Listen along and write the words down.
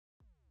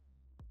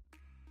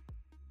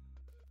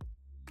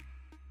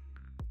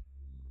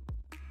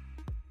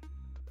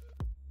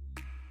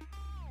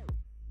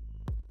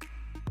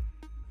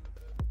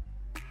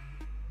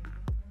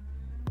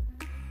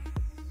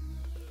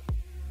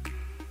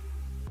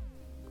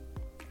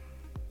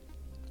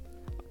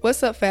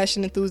What's up,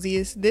 fashion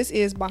enthusiasts? This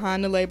is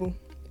Behind the Label,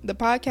 the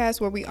podcast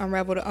where we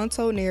unravel the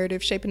untold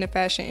narrative shaping the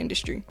fashion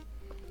industry.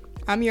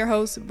 I'm your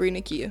host, Bre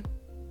Nikeya.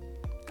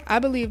 I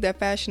believe that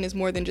fashion is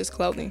more than just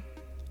clothing.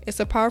 It's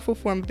a powerful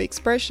form of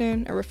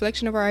expression, a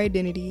reflection of our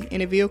identity,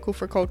 and a vehicle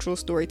for cultural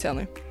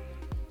storytelling.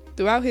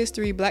 Throughout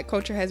history, Black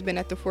culture has been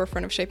at the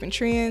forefront of shaping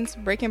trends,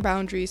 breaking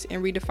boundaries,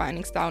 and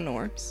redefining style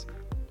norms.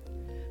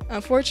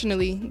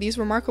 Unfortunately, these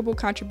remarkable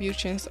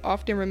contributions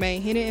often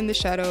remain hidden in the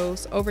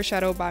shadows,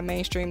 overshadowed by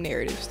mainstream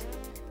narratives.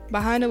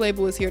 Behind the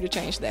Label is here to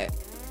change that.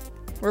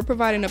 We're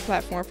providing a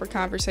platform for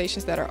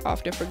conversations that are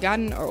often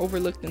forgotten or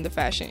overlooked in the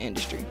fashion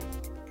industry.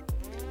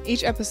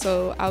 Each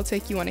episode, I'll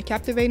take you on a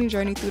captivating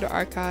journey through the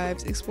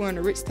archives, exploring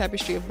the rich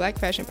tapestry of Black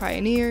fashion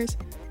pioneers,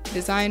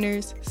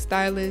 designers,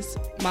 stylists,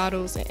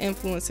 models, and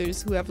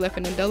influencers who have left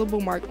an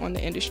indelible mark on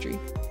the industry.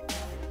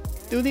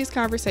 Through these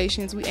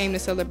conversations, we aim to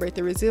celebrate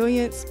the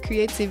resilience,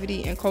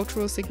 creativity, and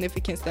cultural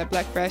significance that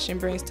Black fashion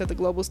brings to the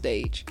global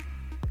stage.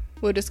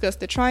 We'll discuss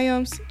the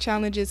triumphs,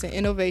 challenges, and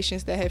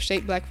innovations that have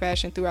shaped Black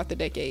fashion throughout the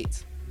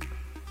decades.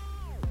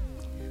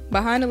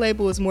 Behind the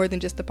Label is more than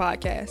just a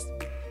podcast.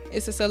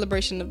 It's a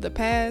celebration of the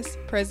past,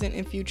 present,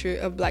 and future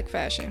of Black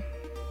fashion.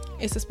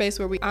 It's a space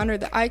where we honor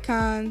the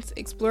icons,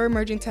 explore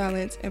emerging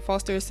talents, and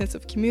foster a sense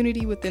of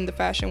community within the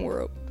fashion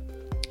world.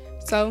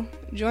 So,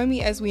 join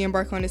me as we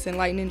embark on this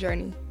enlightening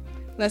journey.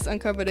 Let's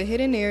uncover the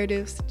hidden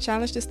narratives,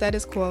 challenge the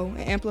status quo,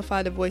 and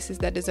amplify the voices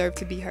that deserve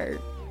to be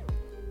heard.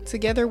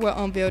 Together, we'll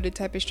unveil the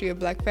tapestry of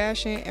Black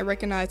fashion and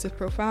recognize its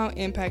profound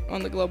impact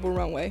on the global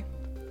runway.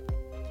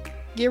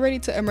 Get ready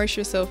to immerse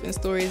yourself in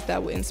stories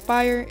that will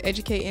inspire,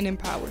 educate, and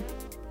empower.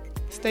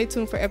 Stay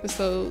tuned for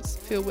episodes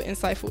filled with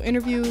insightful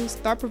interviews,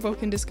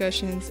 thought-provoking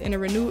discussions, and a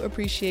renewed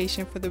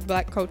appreciation for the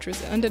Black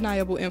culture's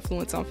undeniable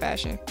influence on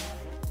fashion.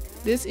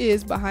 This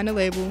is Behind the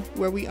Label,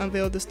 where we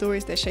unveil the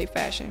stories that shape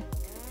fashion.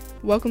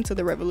 Welcome to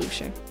the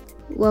revolution.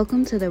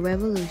 Welcome to the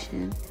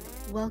revolution.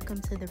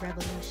 Welcome to the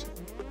revolution.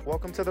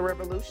 Welcome to the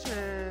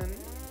revolution.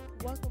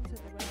 Welcome to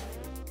the